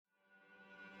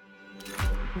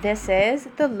This is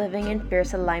the Living in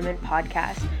Fierce Alignment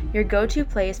podcast, your go-to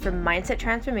place for mindset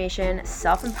transformation,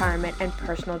 self-empowerment, and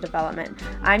personal development.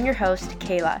 I'm your host,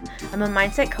 Kayla. I'm a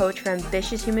mindset coach for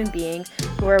ambitious human beings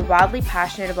who are wildly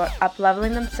passionate about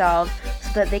up-leveling themselves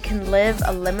so that they can live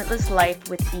a limitless life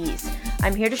with ease.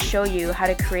 I'm here to show you how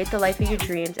to create the life of your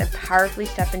dreams and powerfully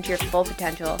step into your full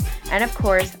potential, and of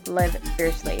course, live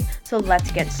fiercely. So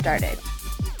let's get started.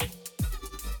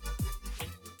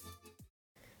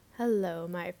 Hello,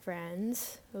 my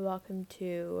friends. Welcome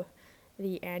to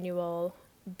the annual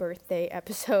birthday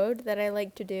episode that I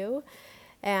like to do.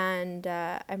 And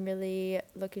I'm really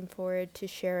looking forward to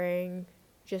sharing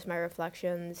just my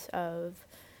reflections of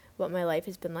what my life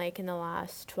has been like in the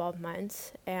last 12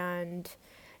 months. And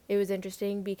it was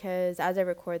interesting because as I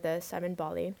record this, I'm in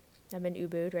Bali. I'm in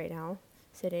Ubud right now,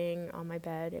 sitting on my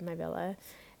bed in my villa.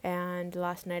 And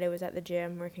last night I was at the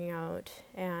gym working out,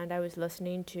 and I was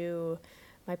listening to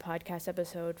my podcast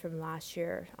episode from last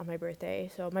year on my birthday.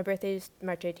 So my birthday is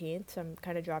March 18th, so I'm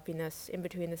kind of dropping this in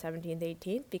between the 17th and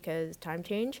 18th because time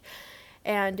change.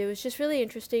 And it was just really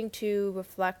interesting to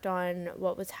reflect on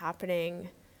what was happening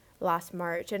last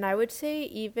March. And I would say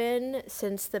even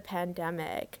since the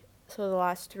pandemic, so the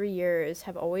last 3 years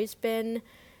have always been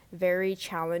very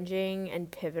challenging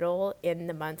and pivotal in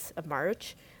the months of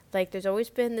March. Like, there's always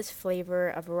been this flavor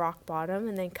of rock bottom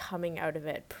and then coming out of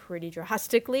it pretty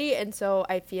drastically. And so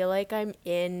I feel like I'm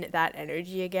in that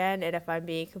energy again. And if I'm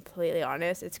being completely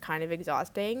honest, it's kind of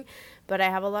exhausting. But I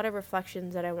have a lot of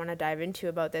reflections that I want to dive into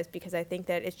about this because I think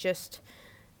that it's just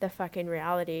the fucking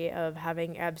reality of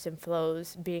having ebbs and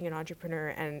flows, being an entrepreneur,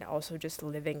 and also just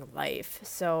living life.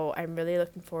 So I'm really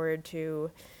looking forward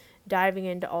to diving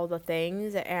into all the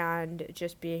things and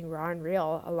just being raw and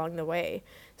real along the way.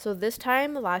 So this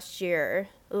time last year,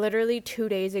 literally 2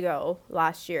 days ago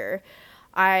last year,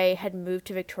 I had moved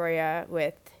to Victoria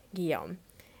with Guillaume.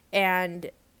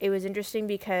 And it was interesting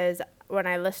because when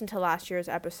I listened to last year's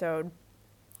episode,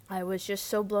 I was just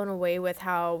so blown away with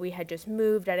how we had just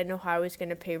moved. I didn't know how I was going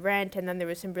to pay rent. And then there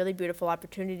was some really beautiful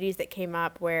opportunities that came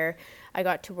up where I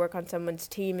got to work on someone's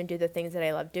team and do the things that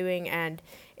I love doing. And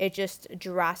it just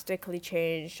drastically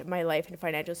changed my life and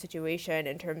financial situation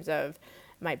in terms of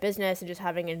my business and just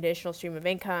having an additional stream of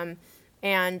income.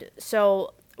 And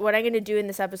so what I'm going to do in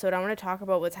this episode, I want to talk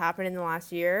about what's happened in the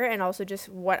last year and also just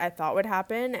what I thought would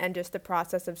happen and just the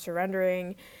process of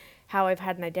surrendering, how I've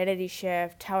had an identity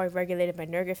shift, how I've regulated my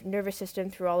nervous system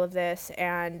through all of this,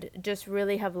 and just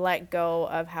really have let go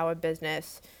of how a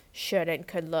business should and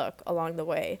could look along the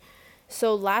way.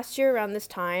 So last year around this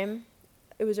time,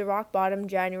 it was a rock bottom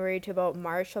January to about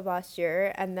March of last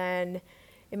year, and then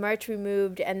in March we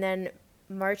moved, and then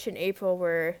March and April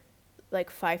were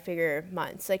like 5-figure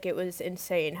months. Like, it was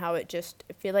insane how it just,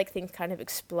 I feel like things kind of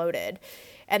exploded.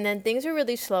 And then things were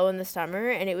really slow in the summer,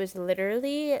 and it was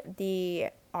literally the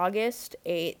August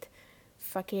 8th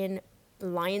fucking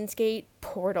Lionsgate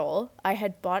portal. I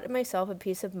had bought myself a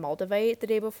piece of Moldavite the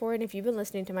day before, and if you've been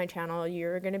listening to my channel,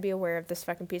 you're going to be aware of this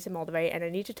fucking piece of Moldavite, and I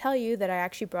need to tell you that I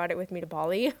actually brought it with me to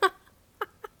Bali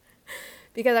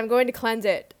because I'm going to cleanse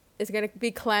it. It's going to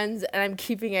be cleansed, and I'm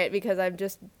keeping it because I'm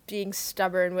just being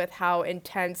stubborn with how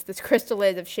intense this crystal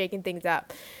is of shaking things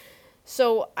up.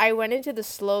 So I went into the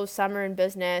slow summer in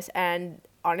business, and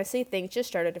honestly, things just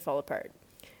started to fall apart.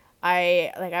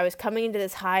 I was coming into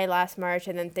this high last March,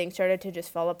 and then things started to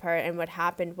just fall apart. And what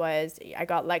happened was I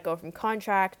got let go from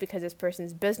contract because this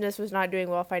person's business was not doing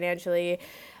well financially.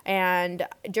 And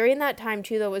during that time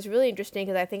too, though, it was really interesting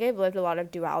because I think I've lived a lot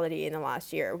of duality in the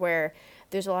last year where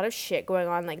there's a lot of shit going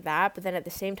on like that. But then at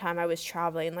the same time, I was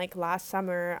traveling. Like last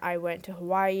summer, I went to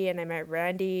Hawaii and I met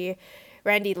Randy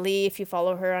Lee. If you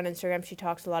follow her on Instagram, she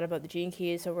talks a lot about the Gene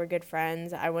Keys, so we're good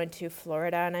friends. I went to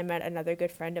Florida and I met another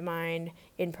good friend of mine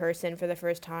in person for the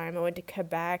first time. I went to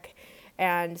Quebec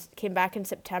and came back in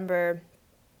September,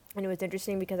 and it was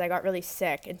interesting because I got really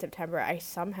sick in September. I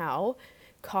somehow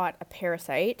caught a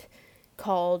parasite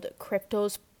called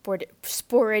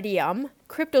cryptosporidium,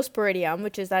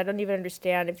 which is, I don't even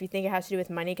understand if you think it has to do with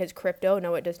money because crypto,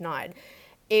 no, it does not.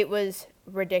 It was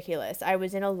ridiculous. I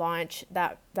was in a launch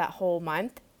that whole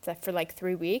month for like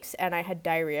 3 weeks, and I had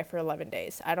diarrhea for 11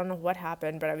 days. I don't know what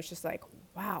happened, but I was just like,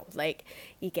 wow, like,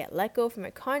 you get let go from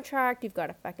a contract, you've got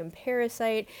a fucking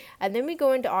parasite. And then we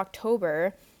go into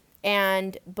October,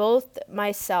 and both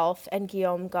myself and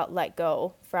Guillaume got let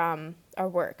go from our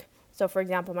work. So, for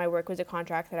example, my work was a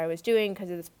contract that I was doing because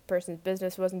this person's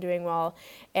business wasn't doing well,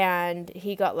 and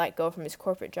he got let go from his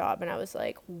corporate job. And I was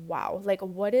like, wow, like,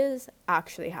 what is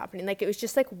actually happening? Like, it was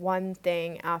just like one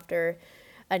thing after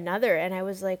another. And I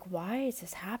was like, why is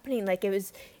this happening? Like it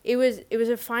was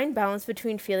a fine balance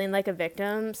between feeling like a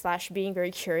victim slash being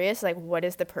very curious, like what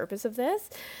is the purpose of this?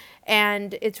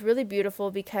 And it's really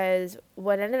beautiful because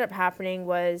what ended up happening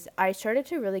was I started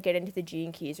to really get into the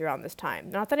Gene Keys around this time.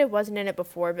 Not that I wasn't in it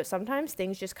before, but sometimes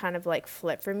things just kind of like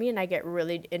flip for me and I get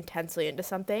really intensely into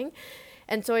something.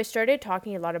 And so I started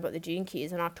talking a lot about the Gene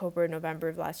Keys in October and November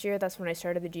of last year. That's when I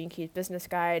started the Gene Keys business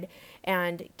guide.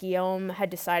 And Guillaume had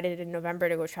decided in November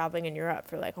to go traveling in Europe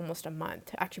for like almost a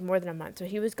month, actually more than a month. So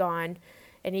he was gone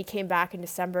and he came back in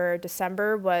December.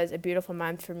 December was a beautiful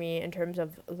month for me in terms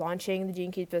of launching the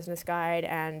Gene Keys business guide.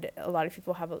 And a lot of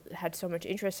people had so much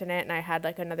interest in it. And I had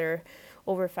like another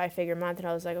over 5-figure month. And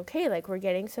I was like, okay, like we're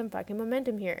getting some fucking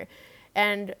momentum here.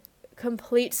 And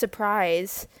complete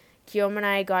surprise, Guillaume and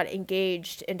I got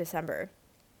engaged in December.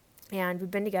 And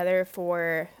we've been together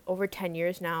for over 10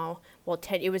 years now. Well,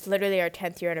 it was literally our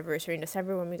 10th year anniversary in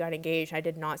December when we got engaged. I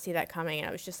did not see that coming. And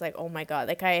I was just like, oh my God.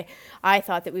 Like I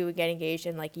thought that we would get engaged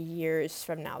in like years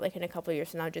from now, like in a couple of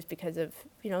years from now, just because of,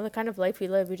 the kind of life we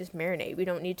live. We just marinate. We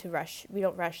don't need to rush. We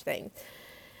don't rush things.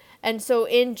 And so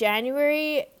in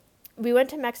January, we went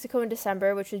to Mexico in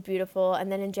December, which was beautiful.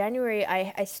 And then in January,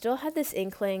 I still had this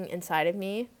inkling inside of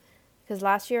me. Because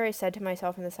last year I said to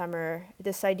myself in the summer,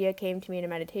 this idea came to me in a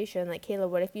meditation, like, Kayla,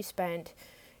 what if you spent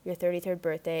your 33rd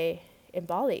birthday in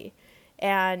Bali?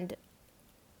 And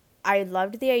I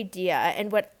loved the idea.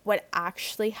 And what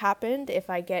actually happened, if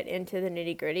I get into the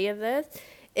nitty gritty of this,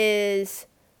 is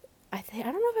I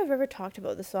don't know if I've ever talked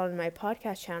about this on my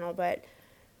podcast channel, but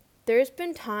there's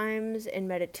been times in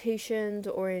meditations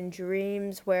or in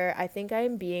dreams where I think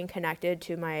I'm being connected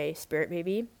to my spirit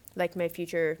baby, like my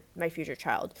future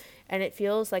child, and it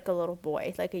feels like a little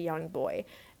boy, like a young boy.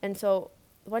 And so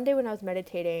one day when I was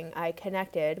meditating, I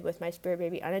connected with my spirit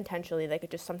baby unintentionally, like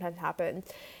it just sometimes happens,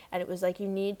 and it was like, you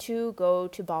need to go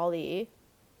to Bali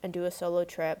and do a solo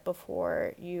trip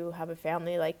before you have a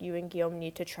family. Like, you and Guillaume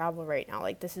need to travel right now.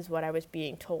 Like, this is what I was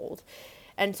being told.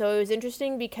 And so it was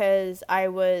interesting because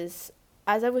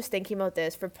as I was thinking about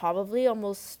this for probably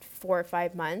almost 4 or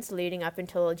 5 months leading up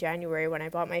until January when I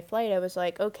bought my flight, I was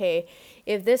like, okay,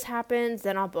 if this happens,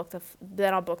 then I'll book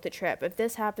the trip. If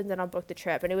this happens, then I'll book the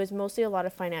trip. And it was mostly a lot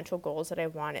of financial goals that I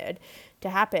wanted to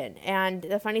happen. And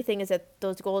the funny thing is that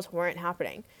those goals weren't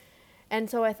happening. And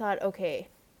so I thought, okay,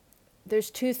 there's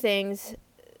 2 things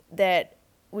that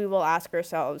we will ask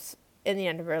ourselves in the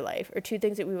end of our life, or 2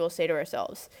 things that we will say to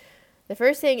ourselves. The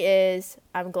first thing is,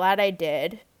 I'm glad I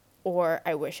did, or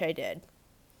I wish I did.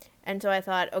 And so I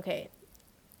thought, okay,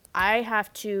 I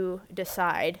have to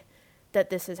decide that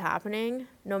this is happening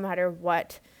no matter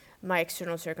what my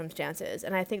external circumstances.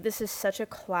 And I think this is such a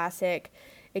classic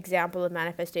example of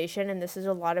manifestation. And this is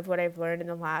a lot of what I've learned in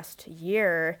the last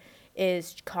year,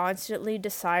 is constantly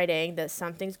deciding that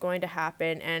something's going to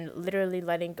happen and literally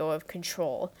letting go of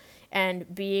control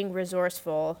and being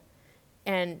resourceful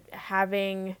and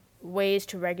having ways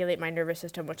to regulate my nervous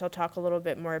system, which I'll talk a little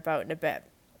bit more about in a bit.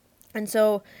 And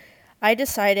so I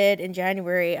decided in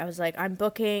January, I was like, I'm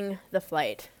booking the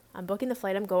flight. I'm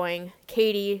going.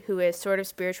 Katie, who is sort of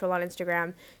spiritual on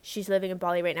Instagram, she's living in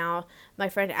Bali right now. My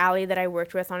friend Allie that I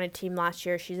worked with on a team last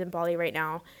year, she's in Bali right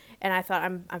now. And I thought,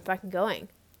 I'm fucking going.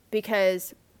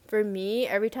 Because for me,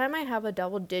 every time I have a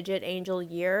double-digit angel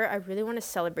year, I really want to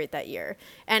celebrate that year.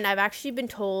 And I've actually been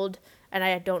told, and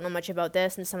I don't know much about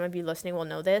this, and some of you listening will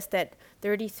know this, that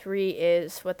 33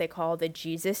 is what they call the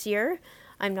Jesus year.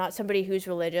 I'm not somebody who's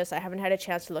religious. I haven't had a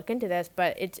chance to look into this,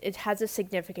 but it has a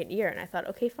significant year. And I thought,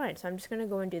 okay, fine. So I'm just going to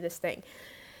go and do this thing.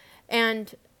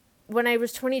 And when I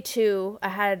was 22, I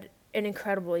had an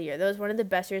incredible year. That was one of the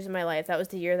best years of my life. That was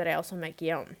the year that I also met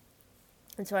Guillaume.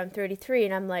 And so I'm 33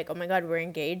 and I'm like, oh my God, we're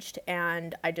engaged,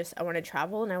 and I want to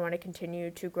travel and I want to continue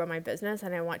to grow my business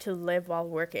and I want to live while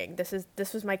working. This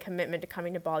was my commitment to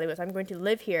coming to Bali, was I'm going to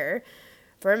live here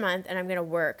for a month and I'm going to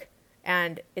work.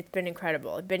 And it's been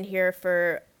incredible. I've been here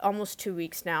for almost 2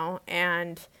 weeks now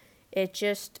and it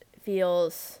just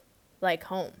feels like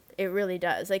home. It really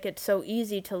does. Like, it's so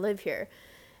easy to live here.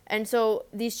 And so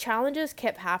these challenges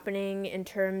kept happening in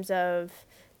terms of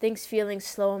things feeling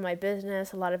slow in my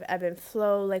business, a lot of ebb and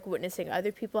flow, like witnessing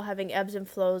other people having ebbs and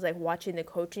flows, like watching the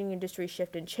coaching industry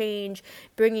shift and change,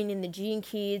 bringing in the Gene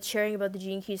Keys, sharing about the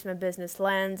Gene Keys from a business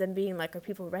lens and being like, are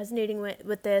people resonating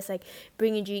with this? Like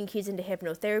bringing Gene Keys into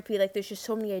hypnotherapy. Like there's just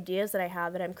so many ideas that I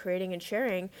have that I'm creating and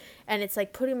sharing. And it's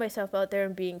like putting myself out there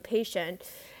and being patient.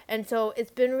 And so it's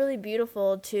been really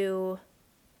beautiful to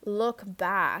look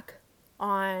back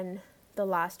on the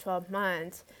last 12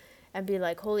 months and be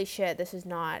like, holy shit, this is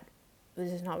not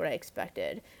what I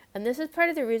expected. And this is part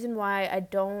of the reason why I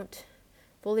don't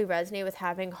fully resonate with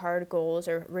having hard goals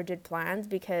or rigid plans,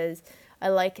 because I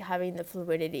like having the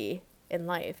fluidity in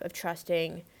life of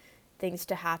trusting things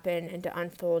to happen and to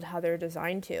unfold how they're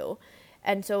designed to.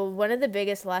 And so one of the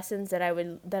biggest lessons that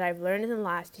I've learned in the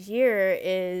last year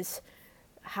is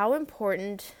how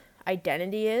important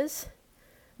identity is,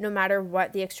 no matter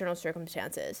what the external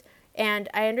circumstances. And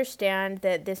I understand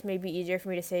that this may be easier for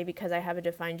me to say because I have a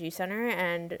defined G center,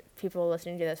 and people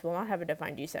listening to this will not have a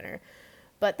defined G center.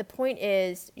 But the point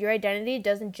is, your identity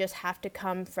doesn't just have to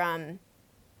come from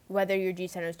whether your G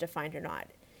center is defined or not.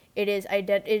 It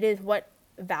is what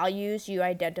values you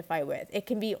identify with. It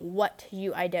can be what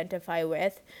you identify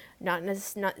with, not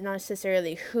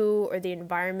necessarily who or the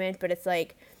environment, but it's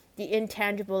like the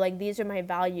intangible, like, these are my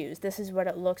values, this is what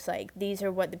it looks like, these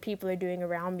are what the people are doing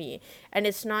around me. And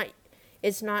it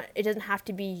doesn't have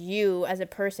to be you as a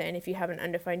person. If you have an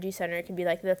undefined G center, it can be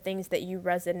like the things that you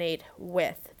resonate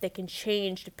with. They can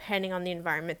change depending on the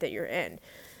environment that you're in.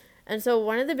 And so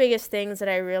one of the biggest things that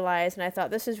I realized, and I thought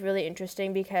this is really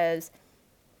interesting because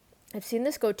I've seen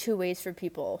this go two ways for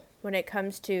people when it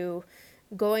comes to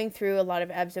going through a lot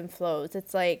of ebbs and flows.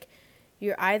 It's like,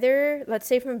 you're either, let's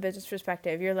say from a business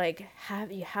perspective, you're like,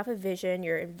 you have a vision,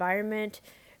 your environment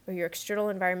or your external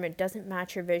environment doesn't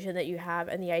match your vision that you have,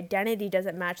 and the identity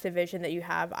doesn't match the vision that you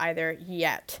have either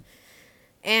yet.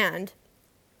 And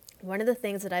one of the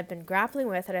things that I've been grappling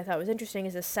with that I thought was interesting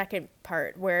is the second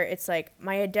part, where it's like,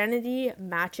 my identity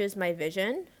matches my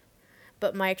vision,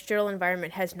 but my external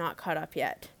environment has not caught up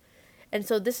yet. And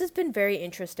so this has been very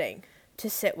interesting to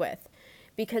sit with,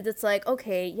 because it's like,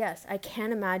 okay, yes, I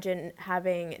can imagine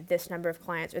having this number of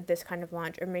clients or this kind of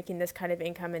launch or making this kind of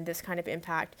income and this kind of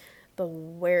impact, but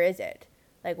where is it?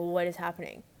 Like, what is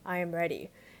happening? I am ready.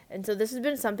 And so this has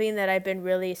been something that I've been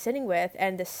really sitting with.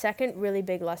 And the second really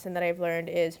big lesson that I've learned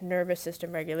is nervous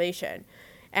system regulation.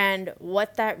 And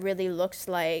what that really looks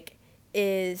like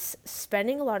is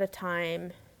spending a lot of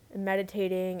time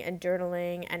meditating and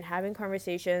journaling and having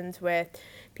conversations with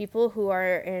people who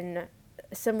are in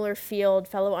a similar field,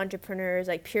 fellow entrepreneurs,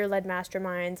 like peer-led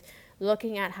masterminds,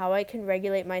 looking at how I can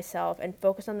regulate myself and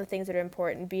focus on the things that are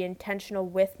important, be intentional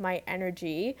with my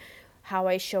energy, how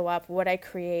I show up, what I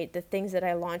create, the things that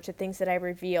I launch, the things that I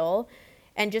reveal,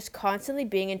 and just constantly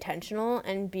being intentional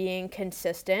and being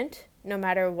consistent no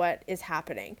matter what is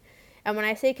happening. And when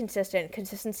I say consistent,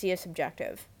 consistency is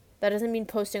subjective. That doesn't mean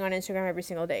posting on Instagram every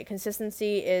single day.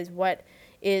 Consistency is what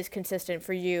is consistent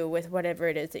for you with whatever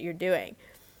it is that you're doing.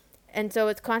 And so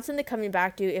it's constantly coming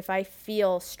back to, if I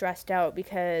feel stressed out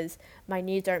because my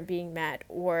needs aren't being met,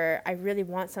 or I really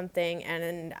want something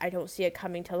and I don't see it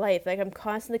coming to life, like, I'm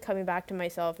constantly coming back to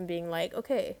myself and being like,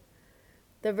 okay,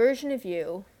 the version of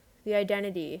you, the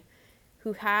identity,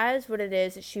 who has what it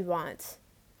is that she wants,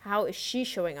 how is she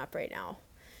showing up right now?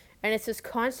 And it's this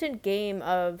constant game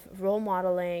of role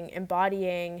modeling,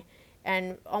 embodying,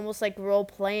 and almost like role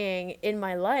playing in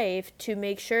my life to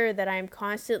make sure that I'm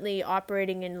constantly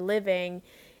operating and living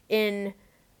in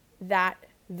that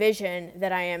vision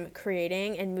that I am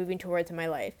creating and moving towards in my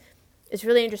life. It's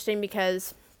really interesting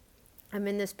because I'm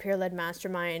in this peer-led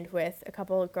mastermind with a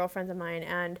couple of girlfriends of mine,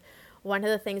 and one of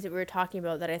the things that we were talking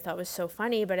about that I thought was so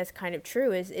funny, but it's kind of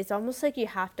true, is it's almost like you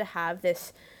have to have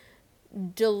this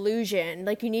delusion,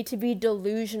 like you need to be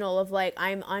delusional of like,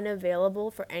 I'm unavailable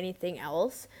for anything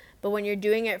else. But when you're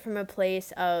doing it from a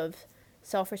place of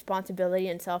self-responsibility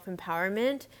and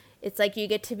self-empowerment, it's like you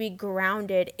get to be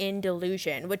grounded in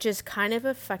delusion, which is kind of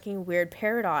a fucking weird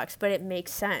paradox, but it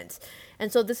makes sense.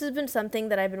 And so this has been something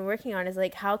that I've been working on, is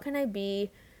like, how can I be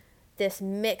this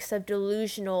mix of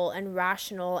delusional and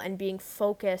rational and being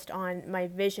focused on my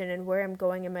vision and where I'm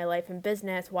going in my life and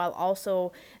business, while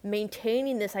also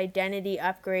maintaining this identity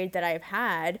upgrade that I've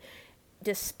had,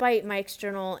 despite my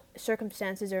external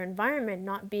circumstances or environment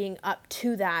not being up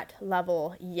to that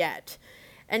level yet.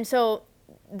 And so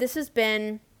this has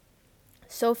been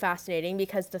so fascinating,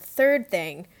 because the third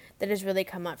thing that has really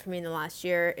come up for me in the last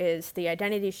year is the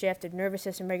identity shift of nervous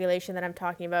system regulation that I'm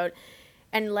talking about,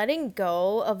 and letting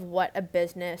go of what a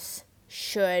business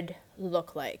should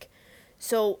look like.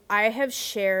 So I have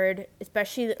shared,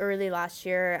 especially early last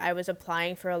year, I was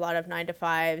applying for a lot of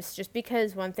 9-to-5s, just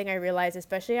because one thing I realized,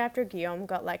 especially after Guillaume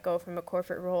got let go from a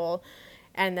corporate role,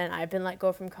 and then I've been let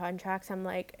go from contracts, I'm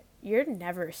like, you're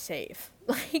never safe.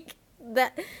 Like,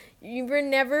 that, you were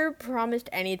never promised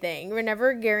anything. We're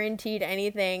never guaranteed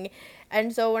anything.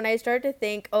 And so when I start to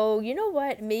think, oh, you know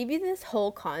what, maybe this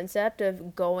whole concept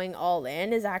of going all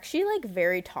in is actually like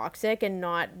very toxic and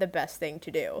not the best thing to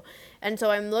do. And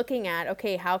so I'm looking at,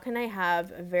 okay, how can I have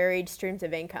varied streams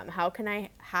of income? How can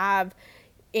I have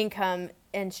income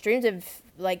and streams of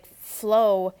like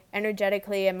flow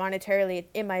energetically and monetarily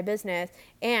in my business,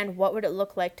 and what would it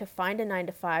look like to find a 9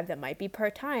 to 5 that might be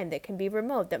part-time, that can be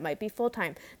remote, that might be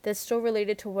full-time, that's still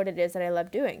related to what it is that I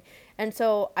love doing. And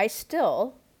so I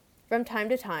still, from time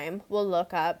to time, will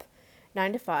look up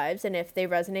 9 to 5s, and if they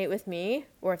resonate with me,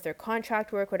 or if they're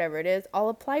contract work, whatever it is, I'll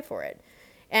apply for it.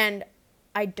 And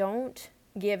I don't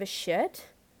give a shit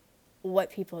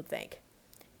what people think.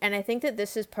 And I think that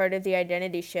this is part of the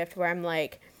identity shift, where I'm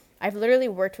like, I've literally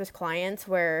worked with clients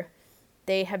where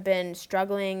they have been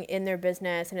struggling in their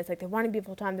business, and it's like they want to be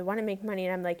full-time, they want to make money,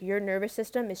 and I'm like, your nervous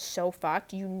system is so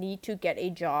fucked. You need to get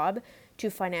a job to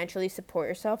financially support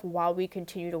yourself while we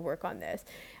continue to work on this.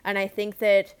 And I think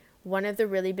that one of the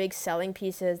really big selling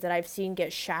pieces that I've seen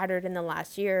get shattered in the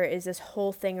last year is this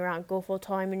whole thing around go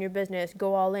full-time in your business,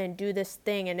 go all in, do this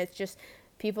thing. And it's just,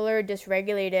 people are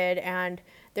dysregulated, and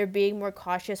they're being more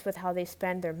cautious with how they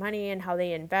spend their money and how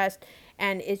they invest.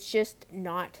 And it's just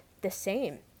not the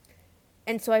same.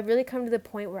 And so I've really come to the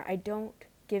point where I don't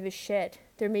give a shit.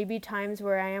 There may be times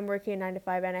where I am working a 9 to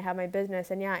 5 and I have my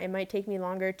business, and yeah, it might take me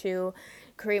longer to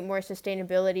create more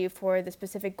sustainability for the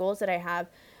specific goals that I have,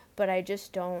 but I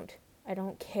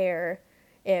don't care.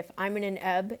 If I'm in an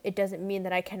ebb, it doesn't mean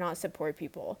that I cannot support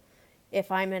people. If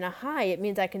I'm in a high, it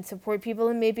means I can support people,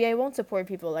 and maybe I won't support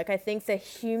people. Like, I think the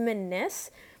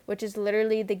humanness, which is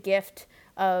literally the gift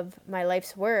of my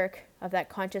life's work, of that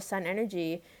conscious sun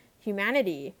energy,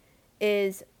 humanity,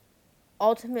 is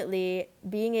ultimately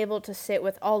being able to sit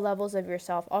with all levels of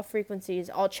yourself, all frequencies,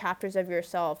 all chapters of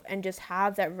yourself, and just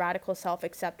have that radical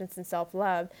self-acceptance and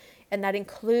self-love. And that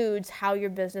includes how your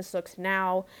business looks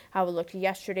now, how it looked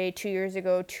yesterday, 2 years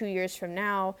ago, 2 years from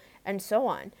now, and so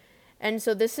on. And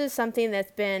so this is something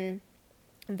that's been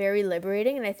very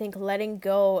liberating, and I think letting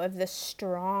go of the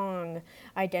strong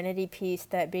identity piece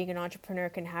that being an entrepreneur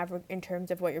can have in terms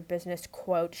of what your business,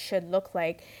 quote, should look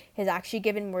like, has actually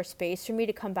given more space for me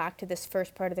to come back to this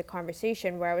first part of the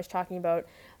conversation where I was talking about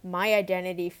my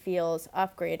identity feels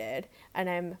upgraded, and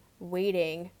I'm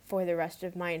waiting for the rest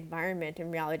of my environment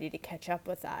and reality to catch up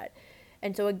with that.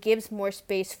 And so it gives more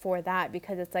space for that,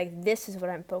 because it's like, this is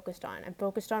what I'm focused on. I'm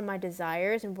focused on my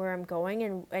desires and where I'm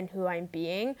going and who I'm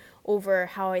being, over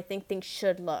how I think things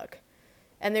should look.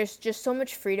 And there's just so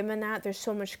much freedom in that. There's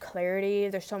so much clarity.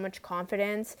 There's so much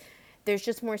confidence. There's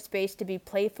just more space to be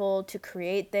playful, to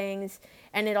create things.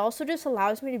 And it also just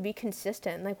allows me to be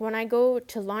consistent. Like, when I go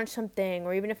to launch something,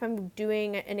 or even if I'm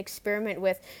doing an experiment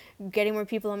with getting more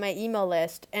people on my email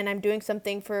list, and I'm doing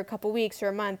something for a couple weeks or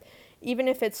a month, even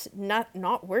if it's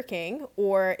not working,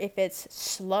 or if it's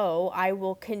slow, I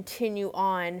will continue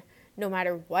on no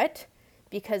matter what,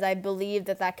 because I believe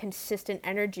that consistent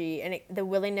energy and the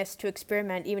willingness to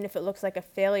experiment, even if it looks like a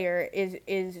failure,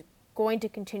 is going to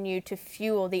continue to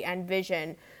fuel the end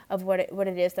vision of what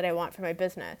it is that I want for my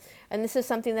business. And this is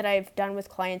something that I've done with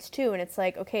clients too. And it's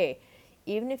like, okay,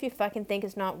 even if you fucking think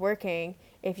it's not working,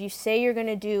 if you say you're going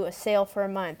to do a sale for a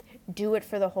month, do it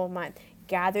for the whole month.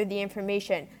 Gather the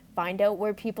information. Find out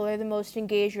where people are the most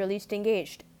engaged or least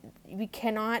engaged. We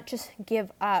cannot just give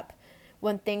up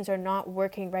when things are not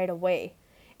working right away.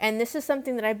 And this is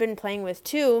something that I've been playing with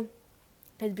too,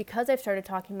 is because I've started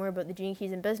talking more about the Gene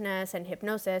Keys in business and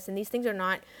hypnosis, and these things are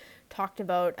not talked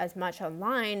about as much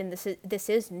online, and this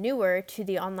is newer to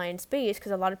the online space,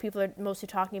 because a lot of people are mostly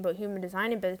talking about human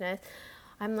design in business.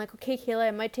 I'm like, okay, Kayla,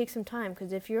 it might take some time,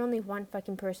 because if you're only one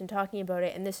fucking person talking about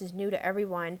it and this is new to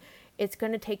everyone, it's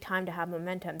going to take time to have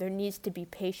momentum. There needs to be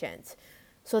patience.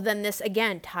 So then this,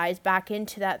 again, ties back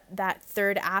into that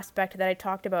third aspect that I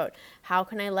talked about. How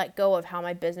can I let go of how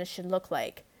my business should look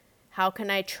like? How can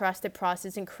I trust the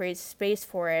process and create space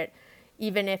for it,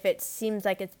 even if it seems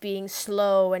like it's being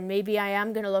slow, and maybe I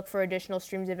am going to look for additional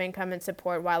streams of income and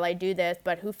support while I do this,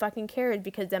 but who fucking cares,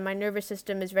 because then my nervous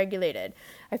system is regulated.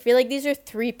 I feel like these are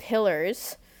 3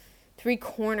 pillars, 3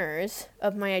 corners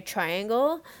of my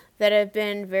triangle that have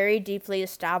been very deeply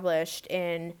established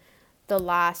in the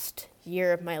last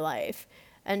year of my life.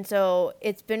 And so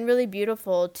it's been really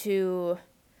beautiful to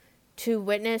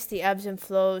witness the ebbs and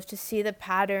flows, to see the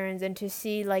patterns, and to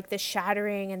see like the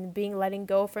shattering and being letting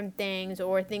go from things,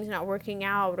 or things not working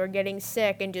out, or getting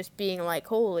sick, and just being like,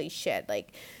 holy shit,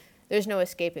 like there's no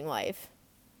escaping life.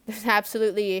 There's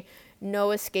absolutely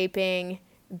no escaping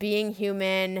being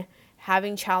human,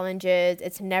 having challenges.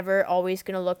 It's never always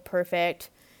going to look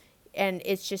perfect. And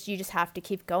it's just, you just have to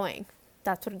keep going.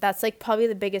 That's like probably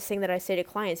the biggest thing that I say to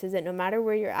clients, is that no matter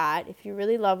where you're at, if you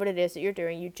really love what it is that you're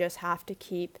doing, you just have to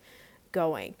keep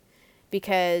going.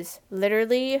 Because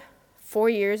literally 4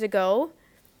 years ago,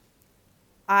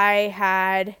 I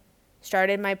had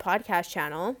started my podcast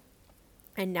channel,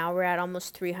 And now we're at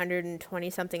almost 320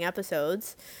 something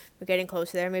episodes. We're getting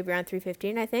close to there, maybe around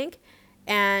 315, I think.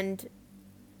 And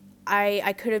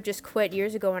I could have just quit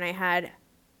years ago when I had,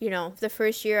 the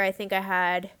first year I think I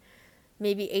had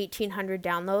maybe 1,800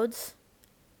 downloads.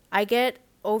 I get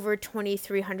over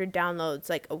 2,300 downloads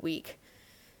like a week.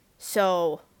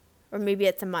 So, or maybe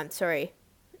it's a month, sorry.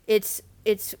 It's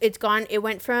gone, it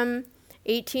went from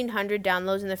 1,800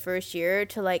 downloads in the first year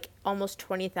to like almost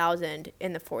 20,000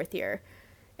 in the fourth year.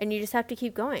 And you just have to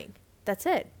keep going. That's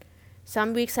it.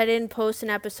 Some weeks I didn't post an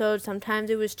episode.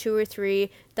 Sometimes it was 2 or 3.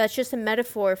 That's just a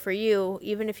metaphor for you,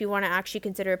 even if you want to actually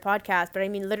consider a podcast. But I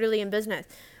mean, literally in business,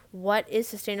 what is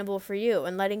sustainable for you,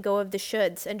 and letting go of the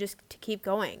shoulds and just to keep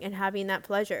going and having that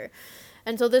pleasure.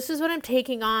 And so this is what I'm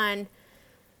taking on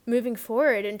moving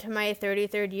forward into my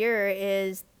 33rd year,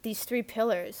 is these 3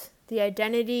 pillars: the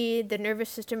identity, the nervous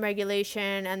system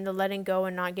regulation, and the letting go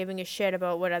and not giving a shit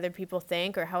about what other people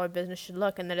think or how a business should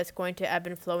look, and that it's going to ebb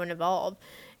and flow and evolve.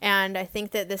 And I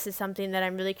think that this is something that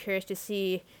I'm really curious to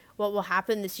see what will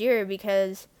happen this year,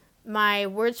 because my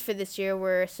words for this year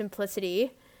were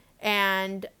simplicity,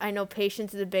 and I know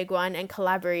patience is a big one, and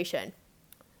collaboration.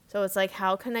 So it's like,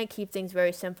 how can I keep things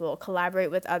very simple, collaborate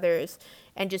with others,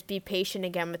 and just be patient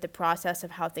again with the process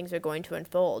of how things are going to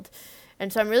unfold.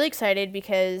 And so I'm really excited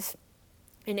because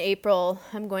in April,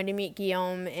 I'm going to meet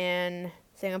Guillaume in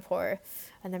Singapore,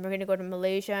 and then we're going to go to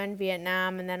Malaysia and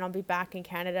Vietnam, and then I'll be back in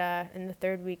Canada in the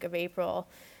 3rd week of April.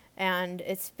 And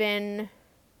it's been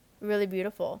really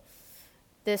beautiful.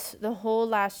 The whole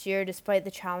last year, despite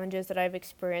the challenges that I've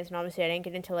experienced, and obviously I didn't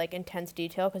get into like intense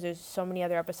detail because there's so many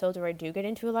other episodes where I do get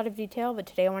into a lot of detail, but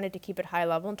today I wanted to keep it high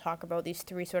level and talk about these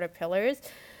 3 sort of pillars.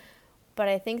 But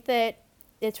I think that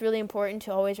it's really important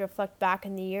to always reflect back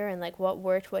in the year and like what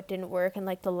worked, what didn't work, and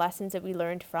like the lessons that we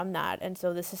learned from that. And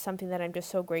so this is something that I'm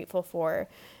just so grateful for,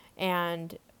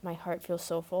 and my heart feels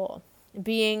so full.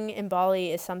 Being in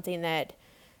Bali is something that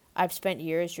I've spent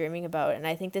years dreaming about. And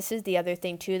I think this is the other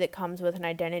thing too that comes with an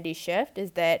identity shift,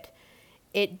 is that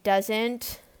it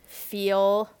doesn't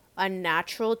feel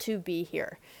unnatural to be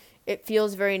here. It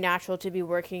feels very natural to be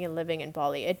working and living in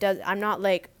Bali. I'm not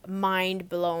like mind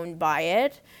blown by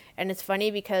it. And it's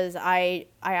funny because I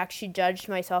actually judged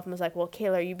myself and was like, well,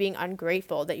 Kayla, are you being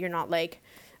ungrateful that you're not like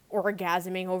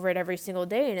orgasming over it every single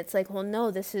day? And it's like, well, no,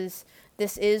 this is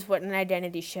what an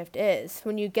identity shift is.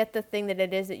 When you get the thing that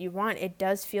it is that you want, it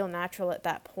does feel natural at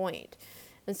that point.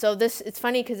 And so it's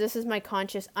funny because this is my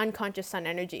unconscious sun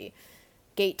energy.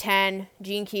 Gate 10,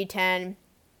 Gene Key 10,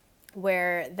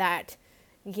 where that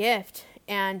gift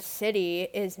and city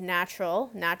is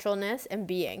naturalness and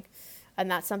being. And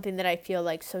that's something that I feel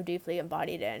like so deeply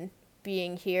embodied in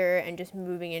being here and just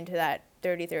moving into that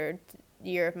 33rd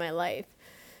year of my life.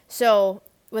 So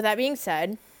with that being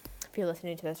said, if you're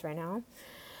listening to this right now,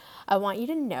 I want you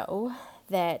to know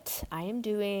that I am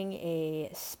doing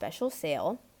a special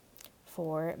sale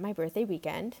for my birthday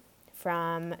weekend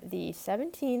from the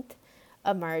 17th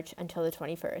of March until the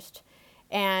 21st.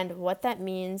 And what that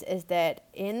means is that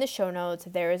in the show notes,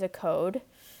 there is a code,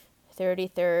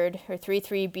 33rd or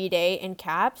 33B Day in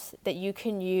caps, that you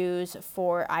can use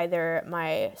for either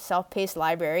my self-paced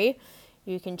library.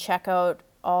 You can check out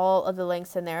all of the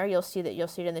links in there. You'll see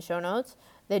it in the show notes.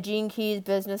 The Gene Keys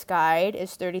business guide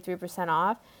is 33%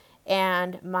 off,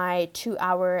 and my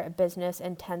 2-hour business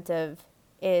intensive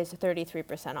is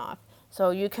 33% off.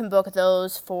 So you can book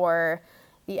those for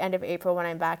the end of April when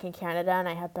I'm back in Canada and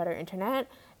I have better internet,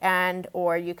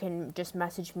 or you can just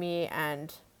message me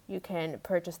and you can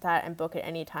purchase that and book it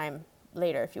anytime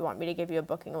later if you want me to give you a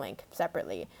booking link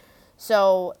separately.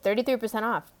 So 33%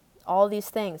 off, all these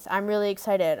things. I'm really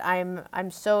excited.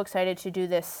 I'm so excited to do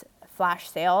this flash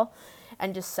sale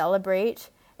and just celebrate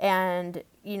and,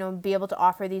 be able to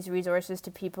offer these resources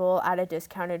to people at a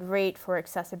discounted rate for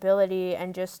accessibility,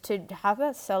 and just to have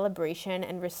that celebration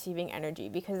and receiving energy,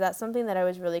 because that's something that I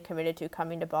was really committed to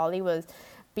coming to Bali, was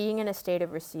being in a state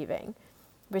of receiving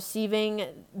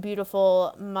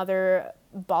beautiful Mother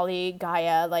Bali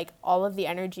Gaia, like all of the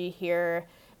energy here,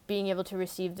 being able to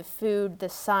receive the food, the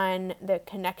sun, the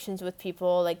connections with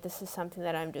people. Like, this is something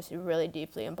that I'm just really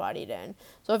deeply embodied in.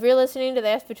 So if you're listening to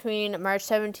this between March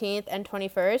 17th and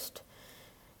 21st,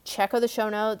 check out the show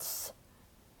notes,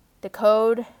 the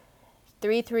code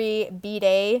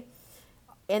 33BDAY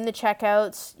in the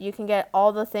checkouts. You can get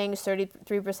all the things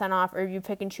 33% off, or you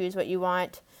pick and choose what you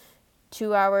want.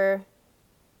 2-hour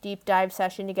deep dive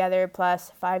session together,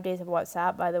 plus 5 days of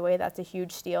WhatsApp. By the way, that's a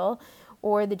huge steal.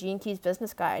 Or the Gene Keys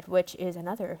business guide, which is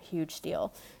another huge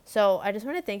steal. So I just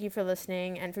want to thank you for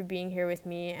listening and for being here with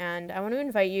me. And I want to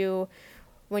invite you,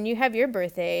 when you have your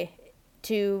birthday,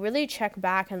 to really check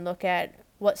back and look at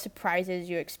what surprises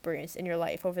you experienced in your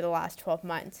life over the last 12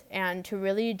 months, and to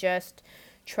really just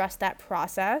trust that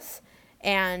process,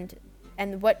 and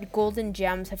what golden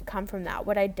gems have come from that.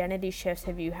 What identity shifts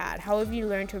have you had? How have you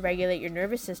learned to regulate your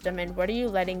nervous system, and what are you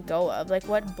letting go of? Like,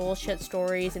 what bullshit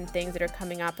stories and things that are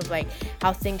coming up of like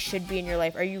how things should be in your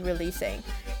life are you releasing?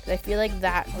 Because I feel like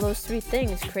that those 3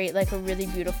 things create like a really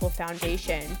beautiful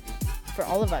foundation for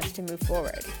all of us to move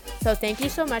forward. So thank you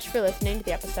so much for listening to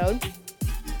the episode.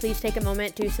 Please take a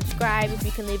moment to subscribe. If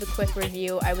you can leave a quick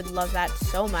review, I would love that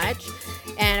so much.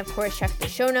 And of course, check the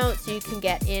show notes so you can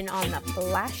get in on the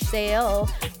flash sale,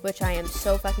 which I am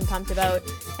so fucking pumped about.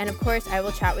 And of course, I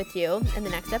will chat with you in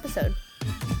the next episode.